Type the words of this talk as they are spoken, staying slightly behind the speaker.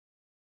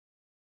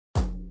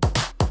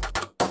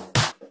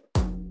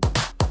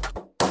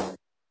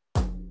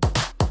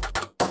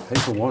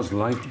Paper was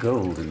light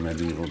gold in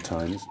medieval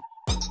times.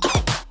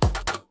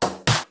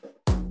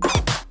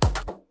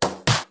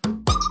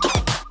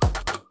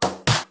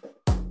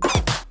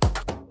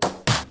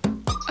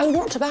 Oh,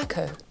 not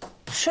tobacco.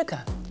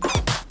 Sugar.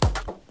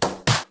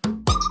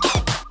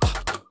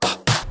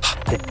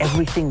 That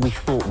everything we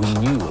thought we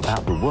knew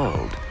about the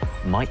world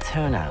might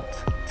turn out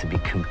to be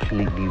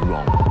completely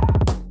wrong.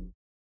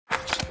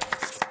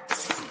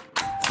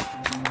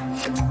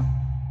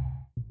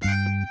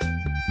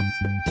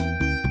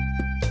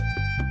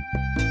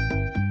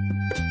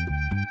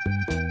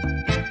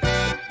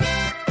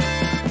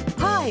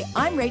 Hi,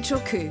 I'm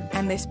Khoo,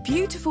 and this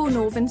beautiful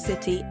northern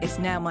city is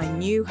now my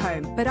new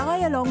home. But I,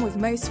 along with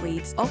most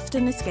Swedes,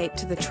 often escape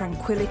to the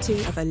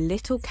tranquility of a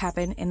little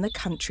cabin in the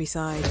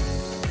countryside.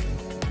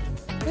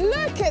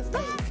 Look at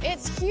that!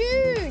 It's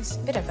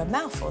huge! Bit of a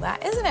mouthful,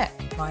 that, isn't it?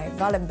 My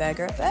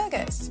Wallenburger at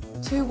Burgers.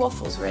 2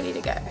 waffles ready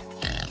to go.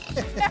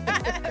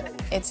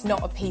 It's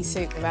not a pea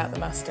soup without the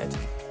mustard.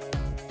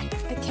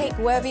 A cake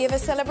worthy of a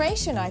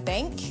celebration, I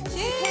think.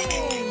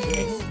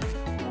 Cheers!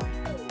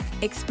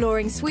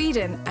 Exploring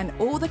Sweden and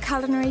all the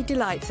culinary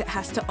delights it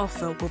has to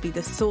offer will be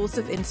the source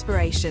of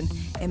inspiration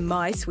in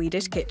My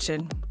Swedish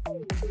Kitchen.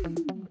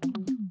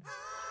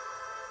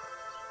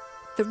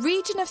 The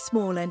region of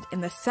Småland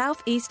in the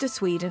southeast of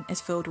Sweden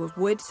is filled with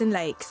woods and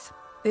lakes.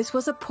 This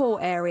was a poor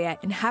area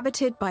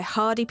inhabited by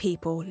hardy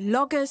people,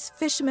 loggers,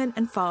 fishermen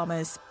and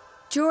farmers.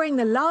 During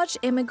the large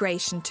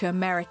immigration to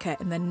America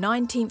in the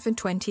 19th and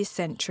 20th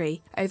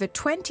century, over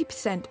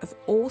 20% of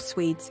all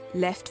Swedes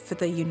left for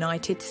the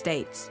United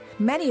States,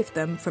 many of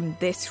them from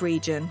this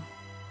region.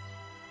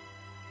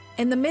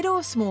 In the middle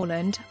of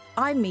Småland,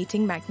 I'm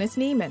meeting Magnus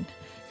Niemann,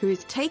 who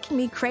is taking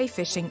me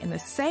crayfishing in the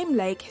same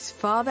lake his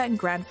father and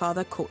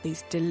grandfather caught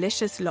these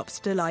delicious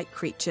lobster-like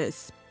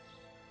creatures.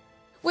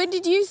 When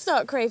did you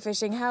start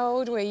crayfishing? How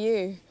old were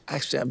you?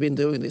 Actually, I've been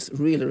doing this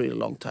really, really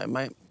long time.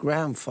 My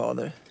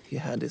grandfather, he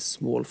had this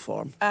small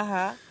farm.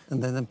 Uh-huh.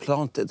 And then they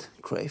planted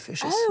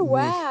crayfishes. Oh,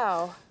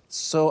 wow.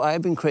 So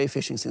I've been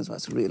crayfishing since I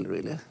was really,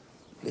 really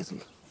little.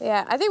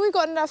 Yeah, I think we've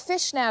got enough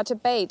fish now to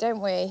bait,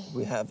 don't we?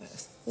 We have,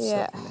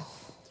 Yeah. certainly.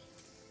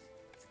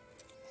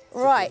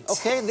 Right.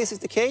 Okay, this is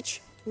the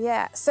cage.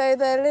 Yeah, so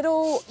the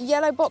little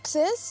yellow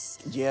boxes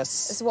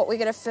Yes. is what we're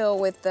going to fill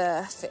with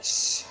the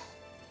fish.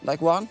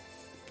 Like one?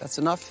 That's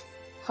enough?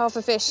 Half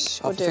a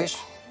fish will Half a do fish.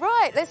 it.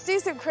 Right, let's do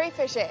some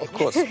crayfishing. Of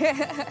course.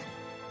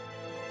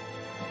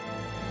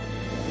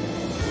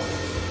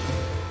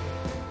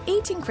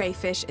 Eating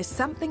crayfish is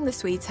something the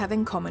Swedes have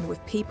in common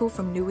with people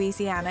from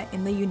Louisiana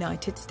in the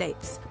United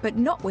States, but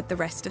not with the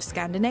rest of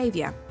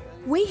Scandinavia.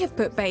 We have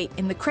put bait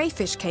in the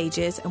crayfish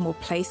cages and will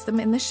place them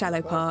in the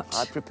shallow part.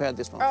 I prepared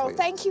this one for you. Oh,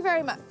 thank you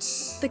very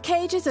much. The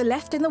cages are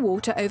left in the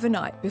water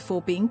overnight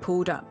before being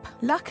pulled up.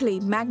 Luckily,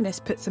 Magnus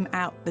puts them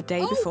out the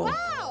day before.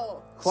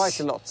 Wow! Quite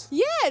a lot.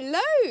 Yeah,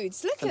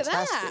 loads. Look at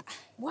that. Fantastic.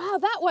 Wow,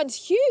 that one's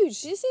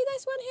huge. Do you see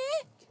this one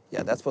here?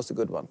 Yeah, that was a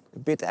good one. A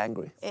bit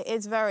angry. It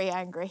is very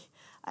angry.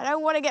 I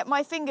don't want to get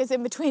my fingers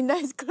in between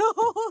those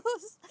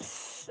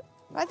claws.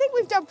 I think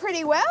we've done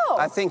pretty well.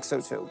 I think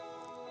so too.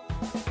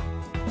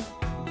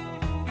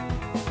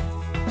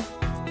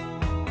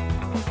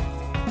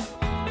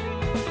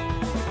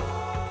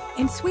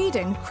 In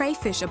Sweden,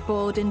 crayfish are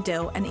boiled in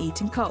dill and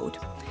eaten cold.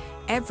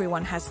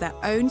 Everyone has their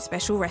own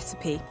special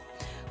recipe.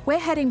 We're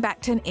heading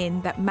back to an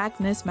inn that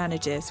Magnus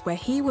manages, where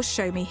he will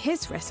show me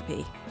his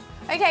recipe.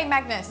 Okay,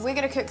 Magnus, we're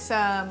going to cook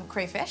some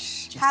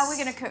crayfish. Yes. How are we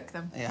going to cook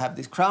them? You have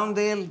this crown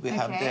dill, we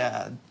have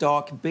the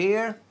dark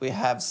beer, we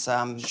have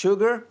some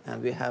sugar,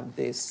 and we have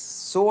this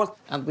salt,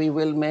 and we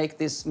will make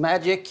this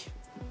magic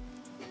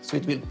so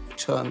it will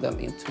turn them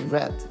into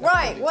red.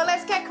 Right, well,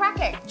 let's get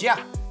cracking.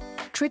 Yeah.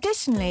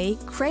 Traditionally,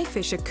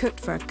 crayfish are cooked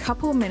for a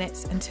couple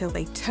minutes until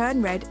they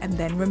turn red and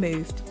then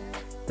removed.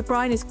 The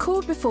brine is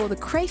cooled before the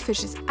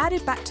crayfish is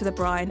added back to the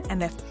brine and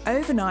left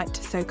overnight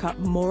to soak up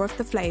more of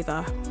the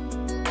flavour.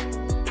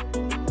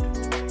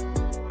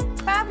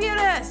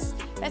 Fabulous!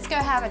 Let's go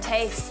have a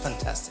taste.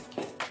 Fantastic.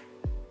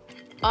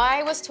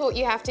 I was taught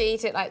you have to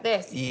eat it like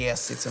this.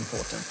 Yes, it's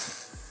important.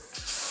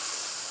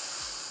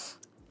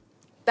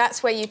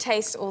 That's where you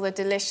taste all the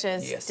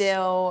delicious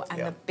dill and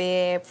the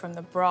beer from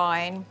the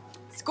brine.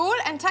 Skål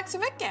and tack så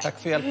mycket. Tack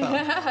för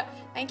hjälpen.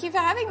 Thank you for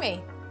having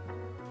me.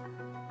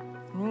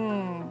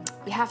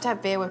 You have to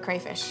have beer with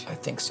crayfish. I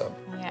think so.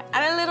 Yeah,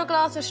 and a little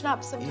glass of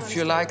schnapps sometimes. If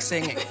you like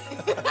singing.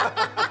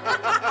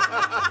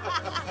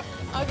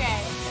 Okay.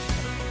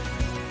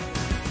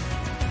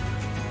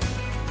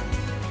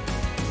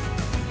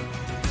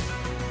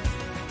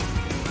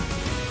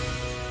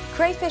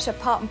 Crayfish are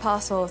part and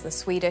parcel of the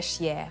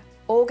Swedish year,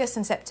 August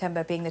and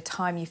September being the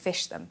time you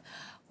fish them.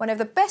 One of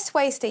the best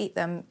ways to eat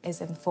them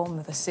is in the form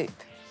of a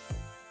soup.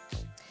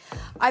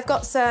 I've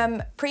got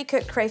some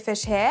pre-cooked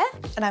crayfish here,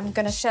 and I'm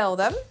going to shell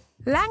them.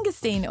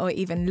 Langoustine or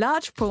even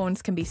large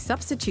prawns can be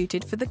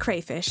substituted for the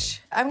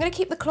crayfish. I'm going to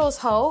keep the claws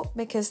whole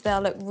because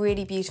they'll look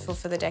really beautiful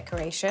for the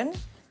decoration.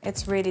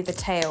 It's really the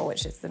tail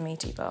which is the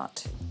meaty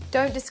part.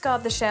 Don't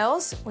discard the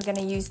shells, we're going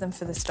to use them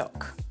for the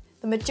stock.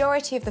 The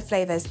majority of the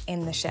flavour is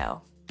in the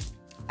shell.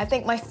 I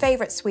think my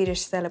favourite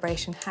Swedish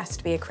celebration has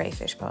to be a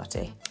crayfish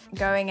party.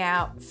 Going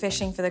out,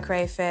 fishing for the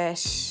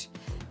crayfish,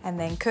 and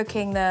then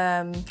cooking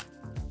them.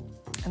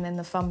 And then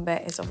the fun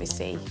bit is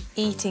obviously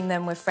eating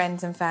them with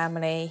friends and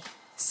family,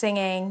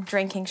 singing,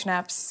 drinking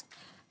schnapps.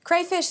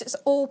 Crayfish is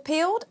all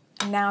peeled,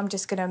 and now I'm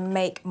just gonna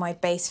make my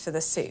base for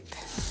the soup.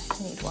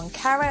 You need 1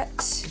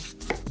 carrot.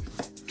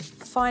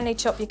 Finely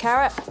chop your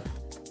carrot.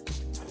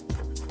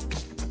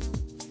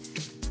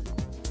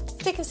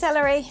 Stick of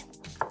celery,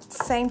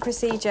 same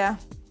procedure.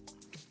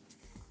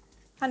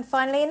 And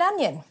finally an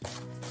onion.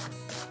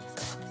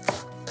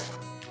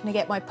 I'm gonna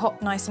get my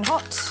pot nice and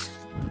hot.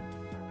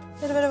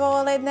 A little bit of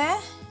oil in there.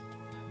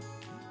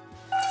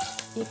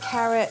 Your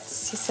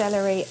carrots, your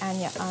celery and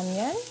your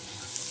onion.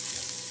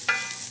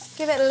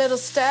 Give it a little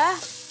stir.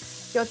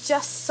 You're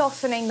just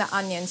softening the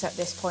onions at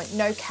this point,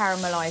 no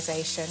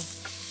caramelization.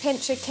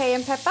 Pinch of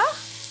cayenne pepper,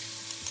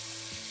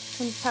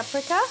 some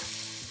paprika,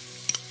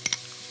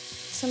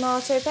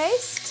 tomato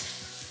paste.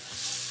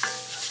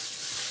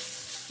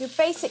 You're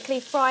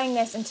basically frying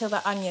this until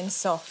the onion's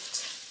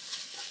soft.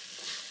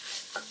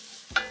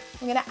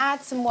 I'm gonna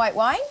add some white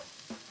wine,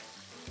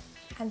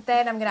 and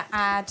then I'm gonna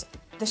add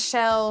the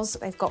shells.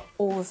 They've got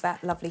all of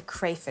that lovely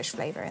crayfish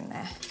flavour in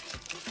there.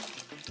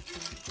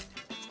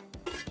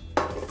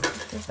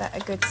 Give that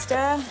a good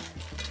stir.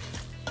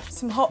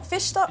 Some hot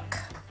fish stock,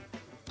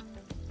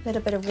 a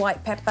little bit of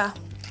white pepper,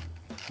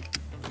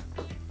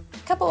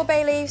 a couple of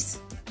bay leaves.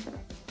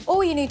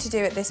 All you need to do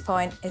at this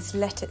point is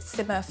let it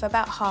simmer for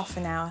about half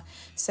an hour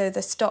so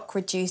the stock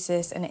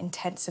reduces and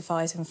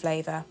intensifies in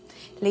flavour.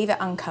 Leave it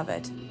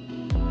uncovered.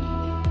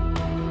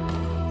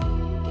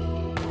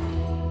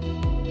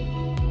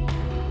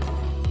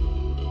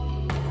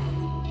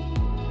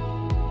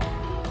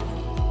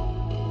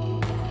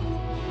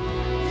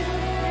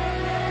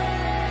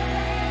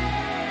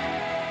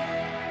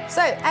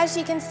 So, as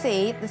you can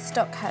see, the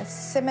stock has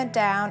simmered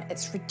down,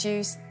 it's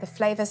reduced, the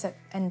flavours have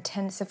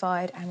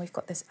intensified, and we've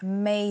got this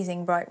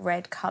amazing bright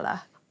red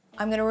colour.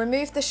 I'm going to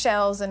remove the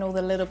shells and all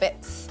the little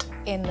bits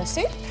in the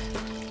soup.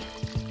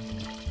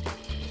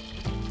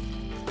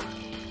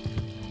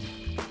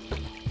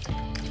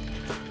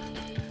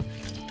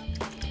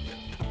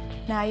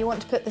 Now you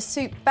want to put the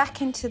soup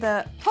back into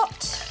the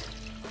pot.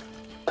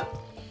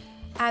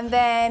 And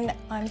then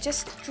I'm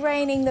just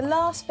draining the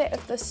last bit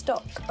of the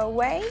stock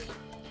away.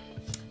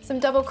 Some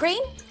double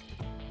cream.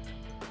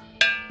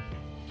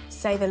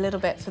 Save a little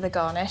bit for the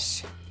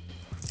garnish.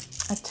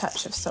 A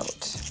touch of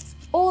salt.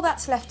 All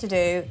that's left to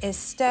do is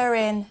stir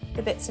in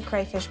the bits of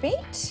crayfish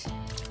meat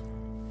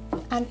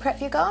and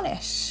prep your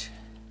garnish.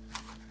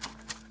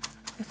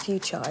 A few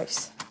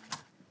chives.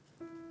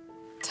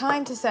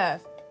 Time to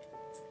serve.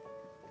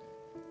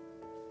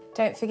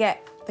 Don't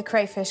forget the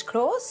crayfish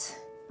claws.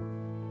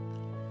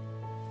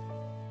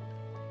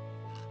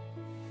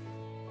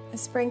 A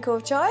sprinkle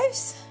of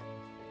chives.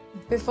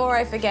 Before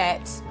I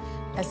forget,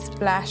 a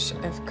splash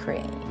of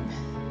cream.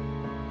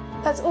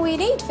 That's all you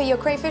need for your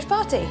crayfish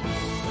party.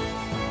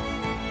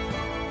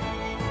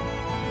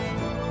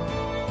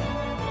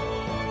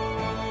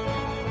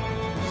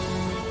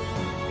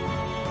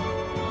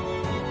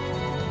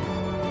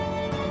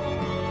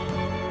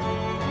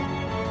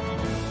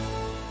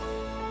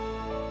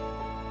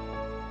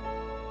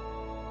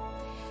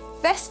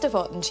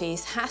 Festive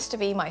cheese has to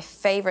be my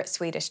favourite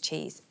Swedish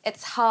cheese.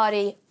 It's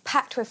hearty,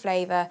 packed with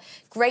flavour,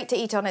 great to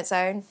eat on its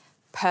own,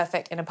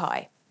 perfect in a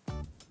pie.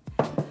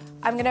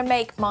 I'm going to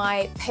make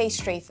my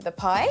pastry for the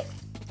pie.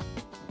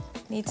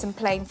 Need some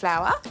plain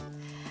flour,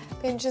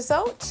 pinch of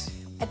salt,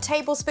 a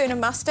tablespoon of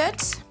mustard.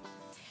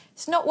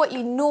 It's not what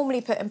you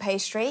normally put in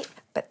pastry,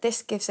 but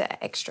this gives it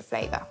extra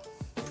flavour.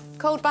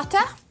 Cold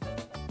butter.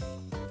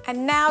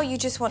 And now you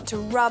just want to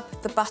rub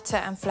the butter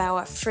and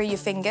flour through your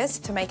fingers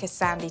to make a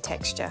sandy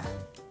texture.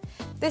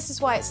 This is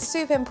why it's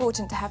super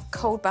important to have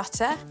cold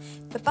butter.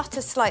 If the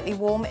butter's slightly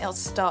warm, it'll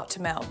start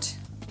to melt.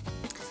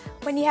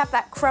 When you have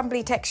that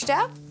crumbly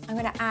texture, I'm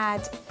going to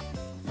add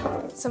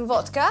some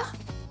vodka.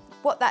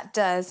 What that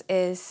does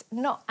is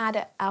not add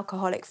an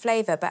alcoholic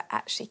flavour, but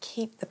actually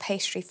keep the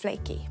pastry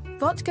flaky.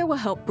 Vodka will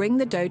help bring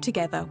the dough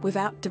together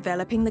without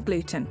developing the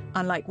gluten,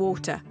 unlike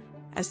water,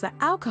 as the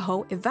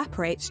alcohol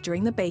evaporates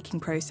during the baking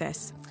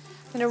process.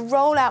 I'm going to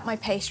roll out my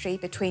pastry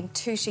between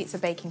 2 sheets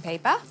of baking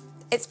paper.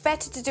 It's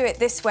better to do it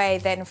this way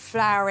than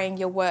flouring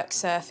your work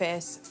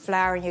surface,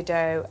 flouring your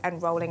dough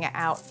and rolling it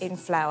out in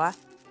flour.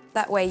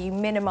 That way you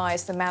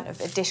minimise the amount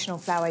of additional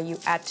flour you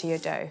add to your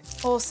dough.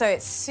 Also,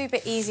 it's super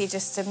easy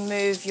just to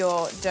move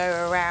your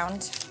dough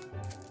around.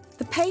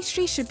 The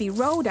pastry should be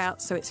rolled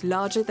out so it's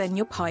larger than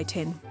your pie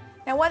tin.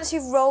 Now, once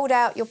you've rolled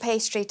out your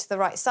pastry to the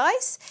right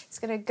size, it's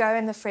going to go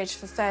in the fridge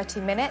for 30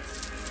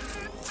 minutes.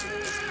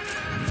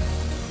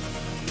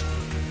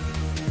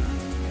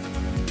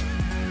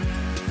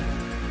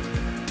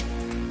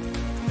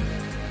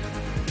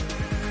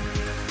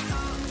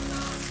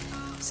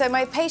 So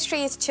my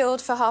pastry is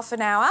chilled for half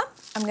an hour.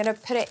 I'm going to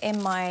put it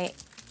in my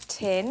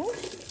tin.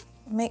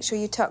 Make sure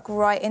you tuck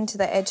right into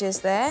the edges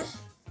there.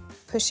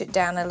 Push it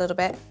down a little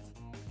bit.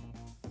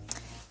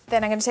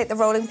 Then I'm going to take the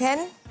rolling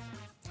pin,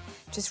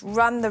 Just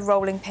run the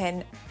rolling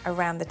pin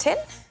around the tin.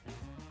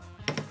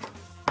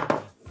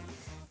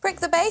 Prick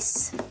the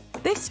base.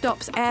 This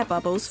stops air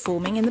bubbles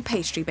forming in the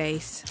pastry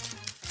base.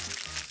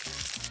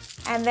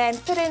 And then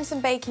put in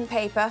some baking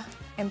paper,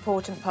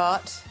 important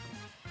part.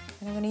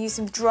 And I'm going to use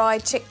some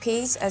dried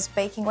chickpeas as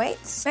baking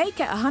weights. Bake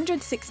at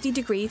 160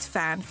 degrees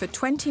fan for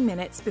 20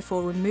 minutes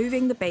before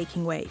removing the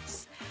baking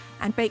weights.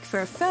 And bake for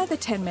a further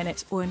 10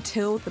 minutes or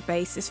until the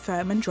base is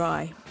firm and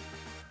dry.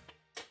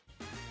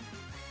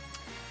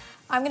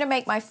 I'm going to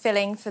make my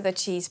filling for the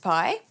cheese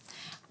pie.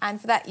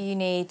 And for that you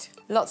need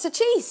lots of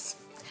cheese.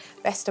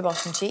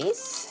 Västerbotten's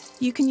cheese.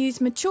 You can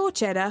use mature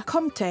cheddar,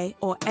 Comté,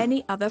 or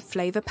any other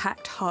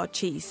flavour-packed hard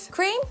cheese.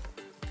 Cream.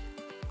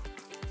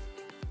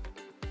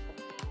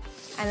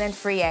 And then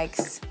 3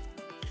 eggs.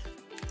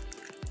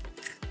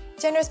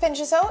 Generous pinch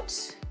of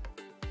salt.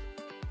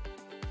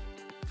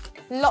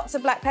 Lots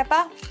of black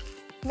pepper.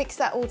 Mix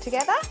that all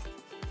together.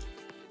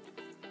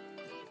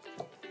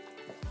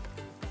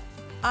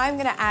 I'm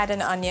going to add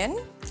an onion.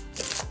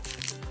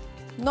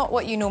 Not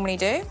what you normally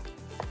do,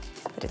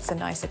 but it's a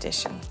nice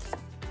addition.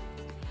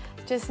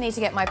 Just need to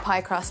get my pie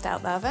crust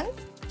out the oven.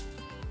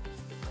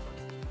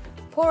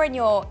 Pour in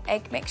your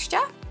egg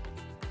mixture.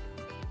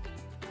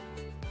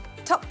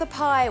 Top the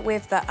pie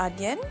with the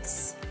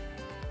onions.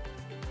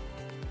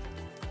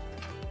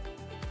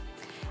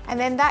 And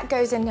then that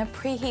goes in a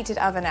preheated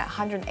oven at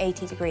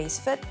 180 degrees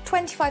for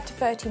 25 to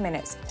 30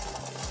 minutes.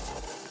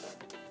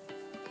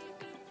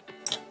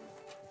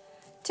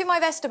 To my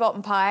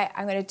Västerbotten pie,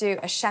 I'm going to do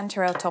a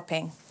chanterelle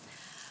topping.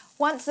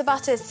 Once the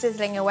butter is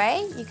sizzling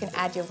away, you can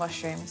add your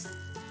mushrooms.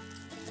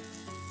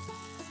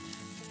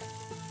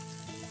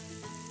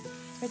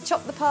 We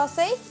chop the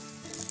parsley.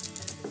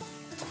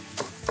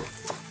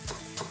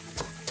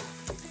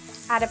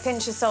 Add a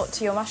pinch of salt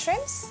to your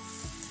mushrooms.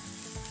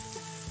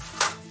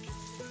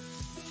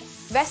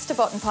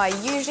 Västerbotten pie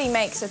usually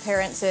makes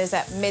appearances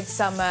at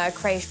midsummer,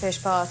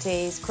 crayfish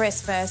parties,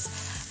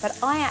 Christmas, but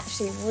I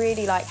actually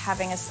really like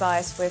having a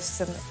slice with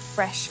some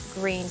fresh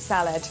green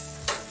salad.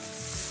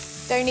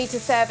 Don't need to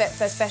serve it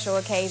for special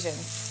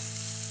occasions.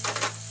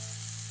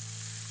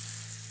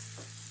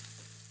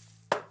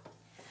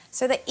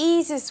 So the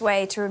easiest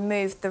way to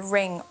remove the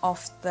ring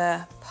off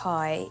the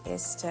pie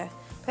is to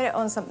put it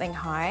on something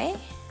high,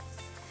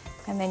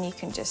 and then you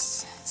can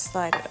just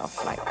slide it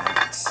off like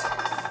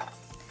that.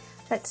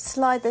 Let's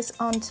slide this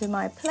onto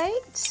my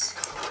plate.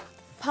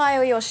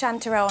 Pile your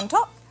chanterelle on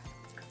top.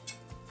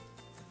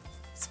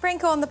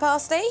 Sprinkle on the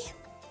parsley.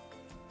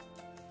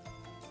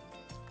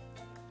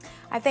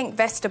 I think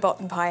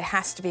Västerbotten pie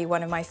has to be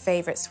one of my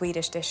favourite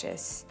Swedish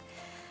dishes.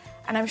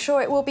 And I'm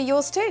sure it will be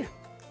yours too.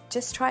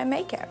 Just try and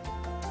make it.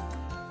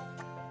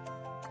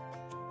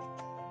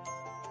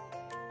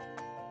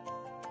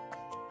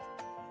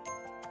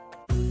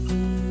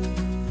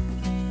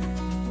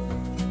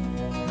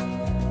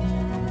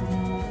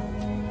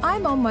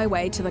 I'm on my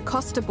way to the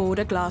Costa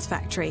Border glass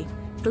factory.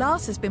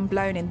 Glass has been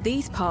blown in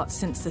these parts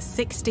since the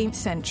 16th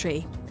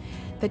century.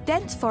 The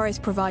dense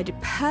forest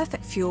provided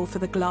perfect fuel for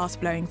the glass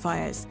blowing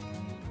fires.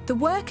 The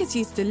workers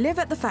used to live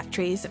at the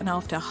factories, and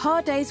after a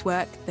hard day's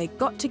work, they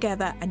got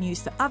together and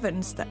used the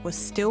ovens that were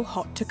still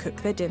hot to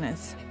cook their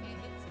dinners.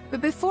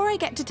 But before I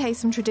get to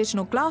taste some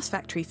traditional glass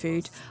factory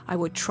food, I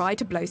would try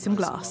to blow some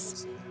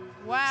glass.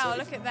 Wow,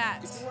 look at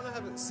that.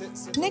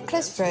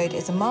 Nicholas Frode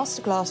is a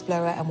master glass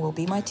blower and will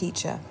be my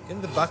teacher.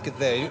 In the bucket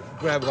there, you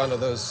grab one of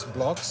those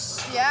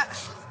blocks. Yeah.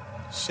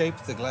 Shape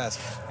the glass.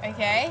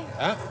 Okay.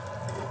 Yeah.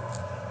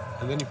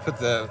 And then you put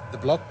the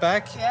block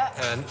back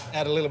and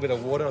add a little bit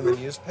of water on the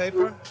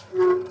newspaper.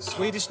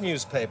 Swedish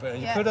newspaper.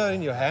 And you put it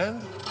in your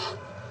hand,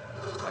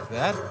 like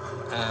that.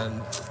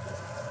 And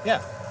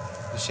yeah,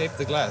 you shape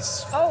the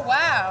glass. Oh,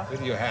 wow.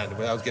 With your hand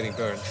without getting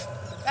burned.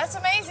 That's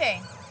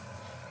amazing.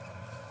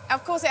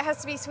 Of course, it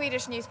has to be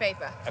Swedish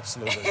newspaper.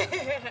 Absolutely.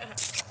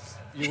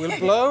 You will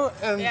blow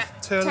and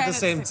turn at the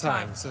same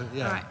time. So,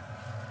 yeah. Right.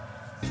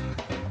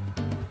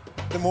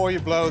 The more you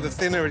blow, the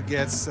thinner it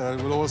gets, so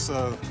it will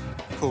also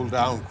cool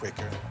down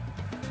quicker.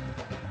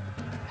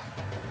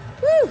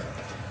 Woo!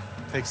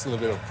 Takes a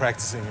little bit of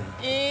practicing.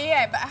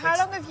 Yeah, but how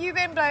long have you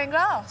been blowing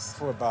glass?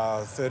 For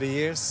about 30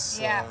 years.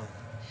 Yeah.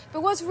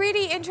 But what's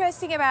really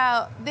interesting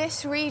about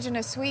this region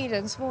of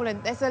Sweden,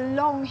 Småland, there's a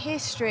long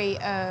history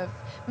of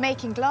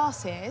making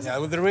glasses. Yeah,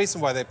 well, the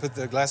reason why they put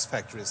the glass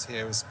factories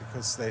here is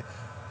because they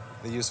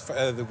use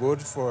the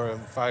wood for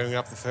firing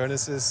up the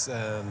furnaces,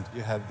 and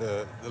you have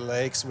the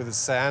lakes with the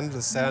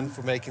sand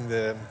for making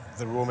the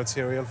raw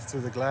material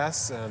through the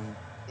glass. And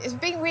it's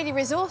being really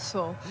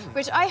resourceful,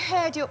 which I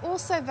heard you're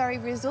also very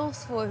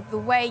resourceful with the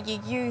way you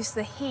use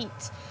the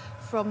heat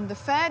from the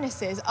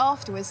furnaces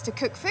afterwards to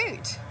cook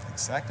food.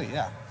 Exactly,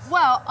 yeah.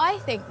 Well, I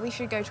think we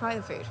should go try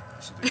the food.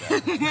 We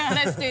should do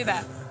that. Let's do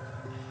that.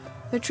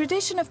 The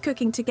tradition of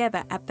cooking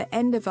together at the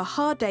end of a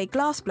hard day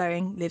glass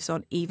blowing lives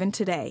on even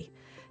today.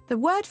 The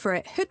word for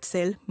it,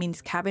 hutsil,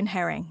 means cabin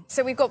herring.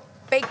 So we've got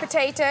baked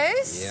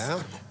potatoes,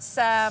 yeah,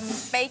 some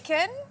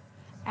bacon,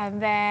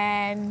 and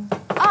then...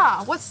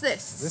 what's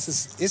this? This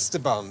is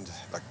isterband,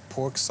 like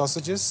pork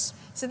sausages.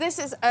 So this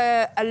is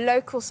a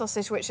local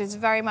sausage, which is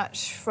very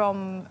much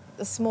from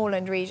the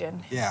Småland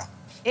region. Yeah.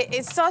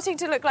 It's starting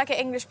to look like an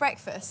English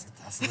breakfast.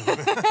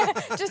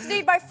 Just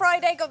need my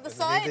fried egg on the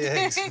side.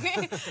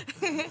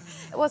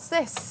 What's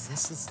this?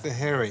 This is the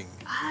herring.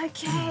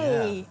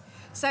 Okay. Yeah.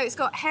 So it's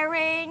got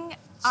herring,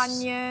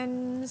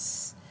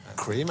 onions...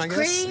 Cream, I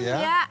guess? Cream,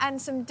 yeah,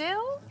 and some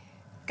dill.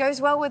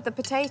 Goes well with the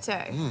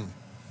potato.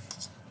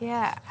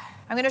 Yeah.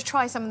 I'm going to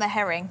try some of the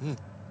herring.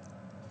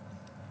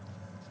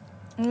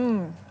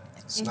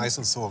 It's nice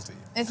and salty.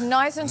 It's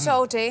nice and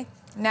salty.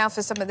 Now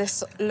for some of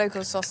this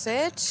local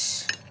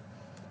sausage.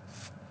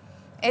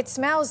 It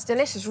smells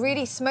delicious,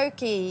 really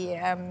smoky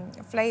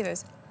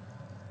flavours.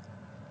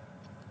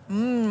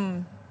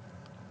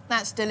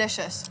 That's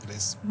delicious. It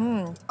is.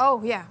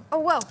 Oh, yeah. Oh,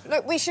 well,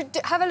 look, we should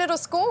have a little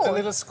score. A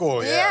little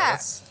score, yeah.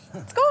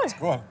 It's good.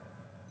 Go on.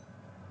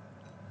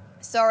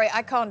 Sorry,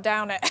 I can't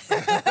down it.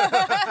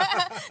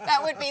 That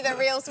would be the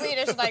real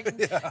Swedish, like,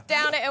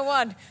 down it in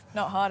one.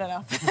 Not hard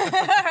enough.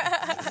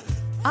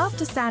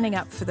 After standing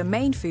up for the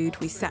main food,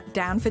 we sat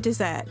down for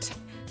dessert.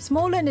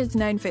 Småland is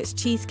known for its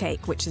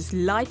cheesecake, which is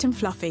light and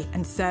fluffy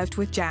and served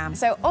with jam.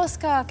 So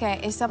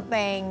ostkaka is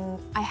something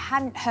I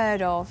hadn't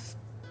heard of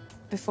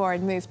before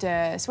I'd moved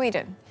to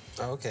Sweden.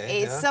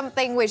 Okay, It's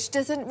something which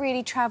doesn't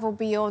really travel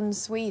beyond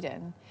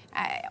Sweden.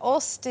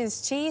 Ost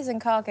is cheese and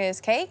kaka is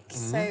cake,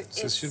 so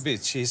it should be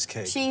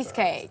cheesecake.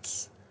 Cheesecake.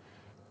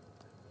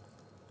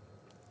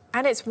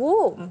 And it's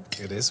warm.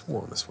 It is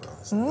warm as well.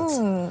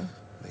 So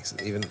makes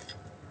it even a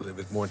little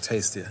bit more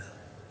tastier.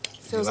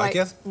 Feels you like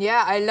it?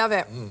 Yeah, I love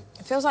it.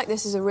 It feels like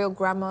this is a real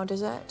grandma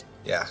dessert.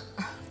 Yeah.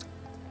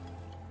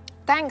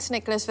 Thanks,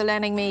 Nicholas, for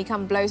letting me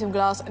come blow some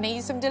glass and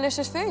eat some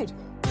delicious food.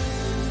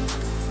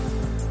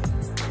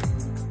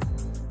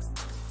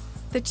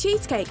 The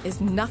cheesecake is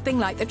nothing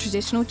like the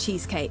traditional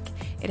cheesecake.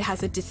 It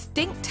has a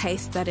distinct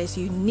taste that is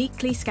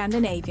uniquely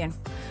Scandinavian.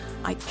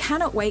 I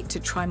cannot wait to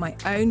try my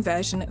own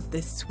version of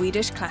this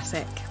Swedish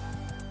classic.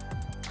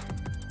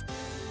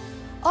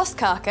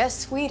 Ostkaka,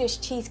 Swedish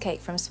cheesecake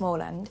from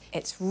Småland.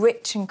 It's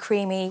rich and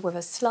creamy with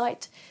a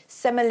slight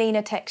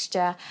semolina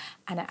texture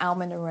and an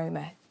almond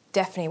aroma.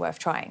 Definitely worth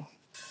trying.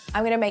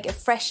 I'm going to make a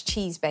fresh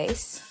cheese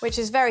base, which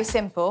is very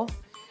simple.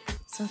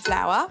 Some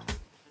flour.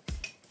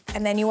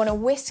 And then you want to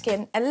whisk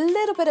in a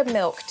little bit of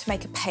milk to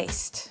make a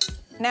paste.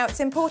 Now, it's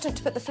important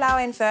to put the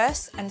flour in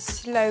first and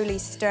slowly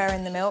stir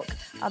in the milk,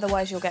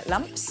 otherwise you'll get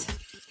lumps.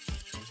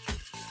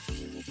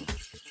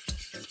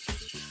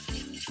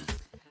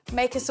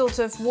 Make a sort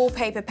of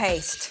wallpaper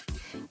paste,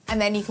 and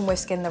then you can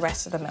whisk in the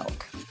rest of the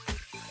milk.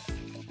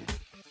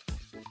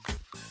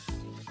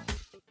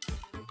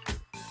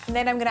 And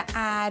then I'm going to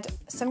add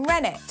some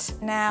rennet.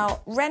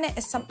 Now, rennet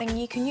is something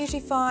you can usually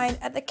find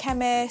at the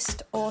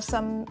chemist or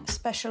some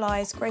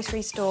specialised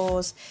grocery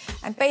stores.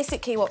 And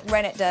basically what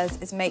rennet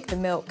does is make the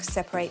milk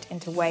separate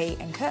into whey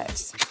and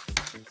curds.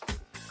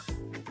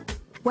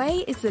 Whey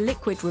is the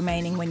liquid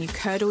remaining when you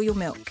curdle your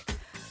milk.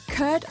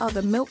 Curd are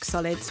the milk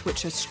solids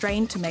which are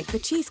strained to make the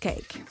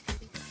cheesecake.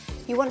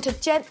 You want to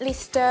gently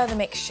stir the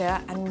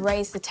mixture and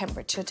raise the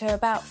temperature to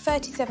about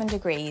 37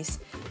 degrees.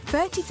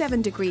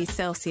 37 degrees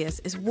Celsius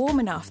is warm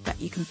enough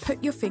that you can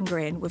put your finger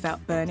in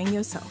without burning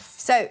yourself.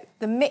 So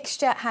the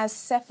mixture has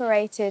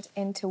separated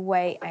into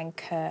whey and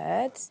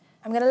curds.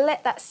 I'm going to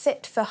let that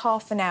sit for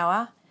half an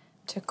hour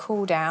to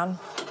cool down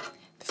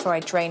before I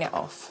drain it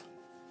off.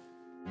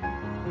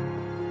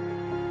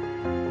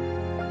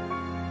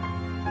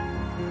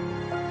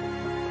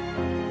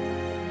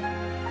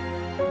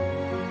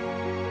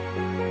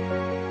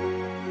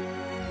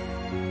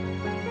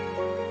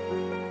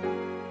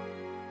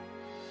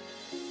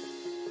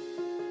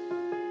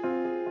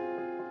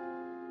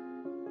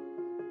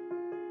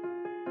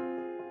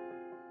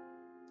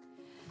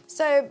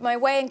 So my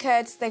whey and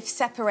curds, they've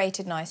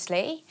separated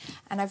nicely,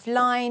 and I've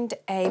lined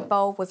a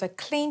bowl with a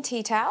clean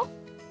tea towel.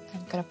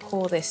 I'm going to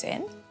pour this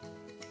in.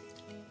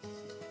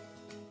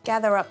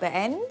 Gather up the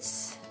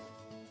ends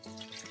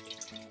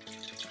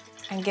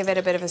and give it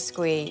a bit of a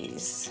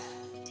squeeze.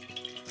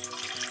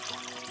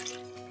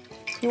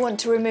 You want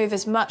to remove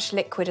as much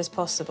liquid as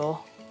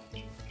possible.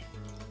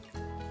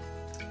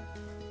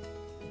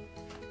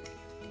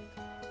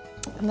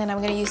 And then I'm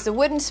going to use the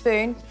wooden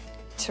spoon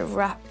to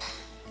wrap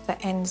the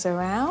ends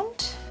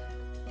around.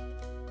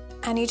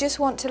 And you just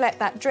want to let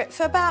that drip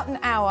for about an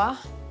hour,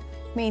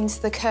 means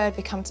the curd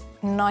becomes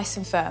nice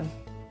and firm.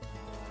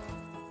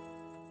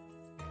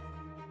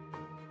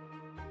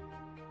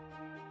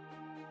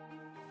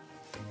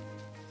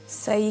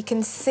 So you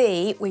can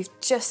see we've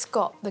just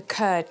got the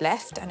curd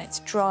left and it's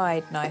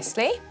dried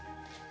nicely.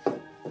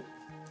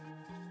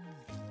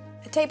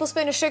 A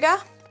tablespoon of sugar,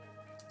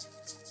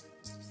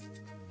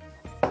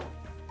 a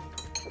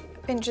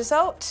pinch of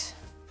salt,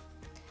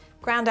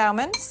 ground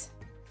almonds,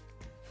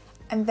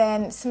 and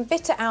then some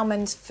bitter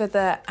almonds for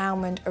the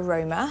almond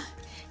aroma.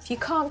 If you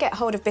can't get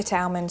hold of bitter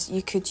almonds,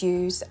 you could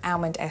use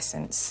almond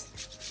essence.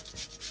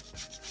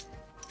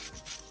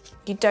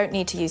 You don't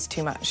need to use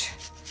too much.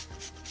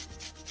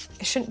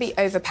 It shouldn't be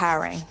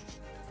overpowering.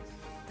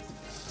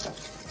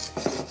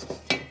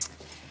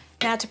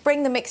 Now to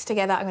bring the mix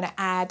together, I'm going to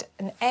add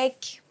an egg,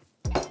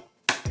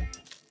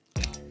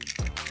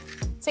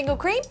 single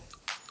cream,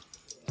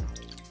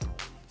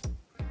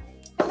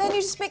 and then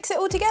you just mix it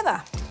all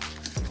together.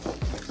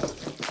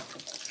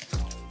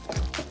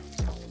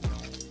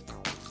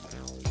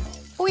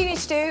 All you need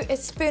to do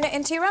is spoon it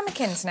into your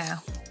ramekins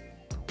now.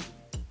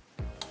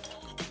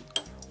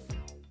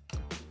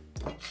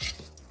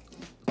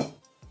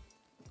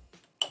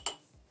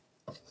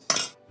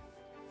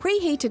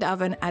 Preheated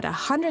oven at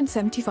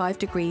 175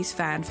 degrees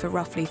fan for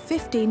roughly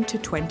 15 to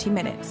 20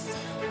 minutes.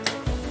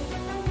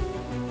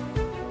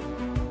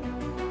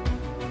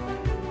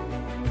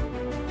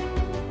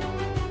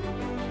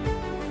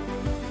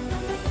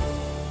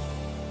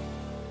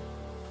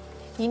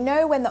 You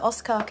know when the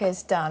ostkaka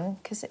is done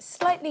because it's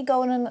slightly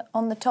golden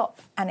on the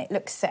top and it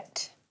looks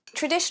set.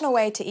 Traditional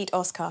way to eat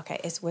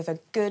ostkaka is with a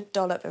good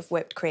dollop of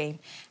whipped cream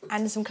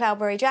and some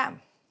cloudberry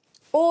jam.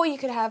 Or you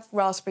could have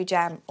raspberry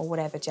jam or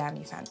whatever jam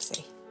you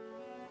fancy.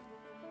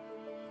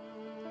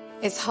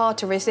 It's hard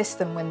to resist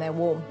them when they're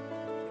warm.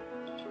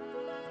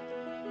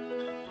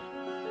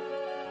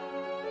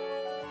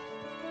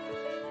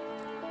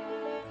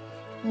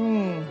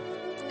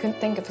 Couldn't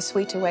think of a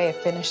sweeter way of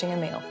finishing a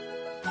meal.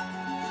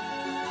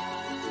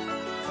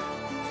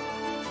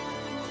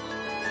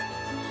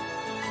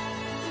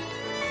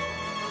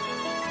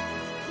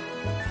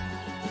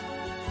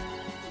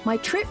 My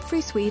trip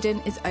through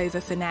Sweden is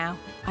over for now.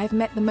 I've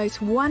met the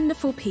most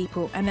wonderful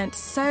people and learnt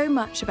so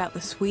much about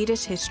the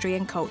Swedish history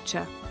and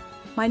culture.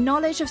 My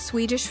knowledge of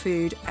Swedish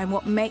food and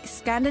what makes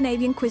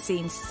Scandinavian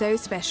cuisine so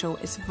special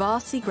is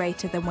vastly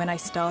greater than when I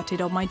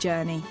started on my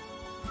journey.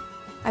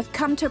 I've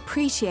come to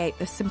appreciate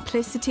the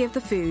simplicity of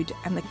the food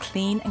and the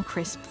clean and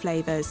crisp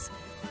flavours.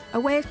 A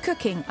way of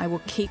cooking I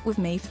will keep with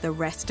me for the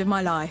rest of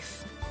my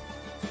life.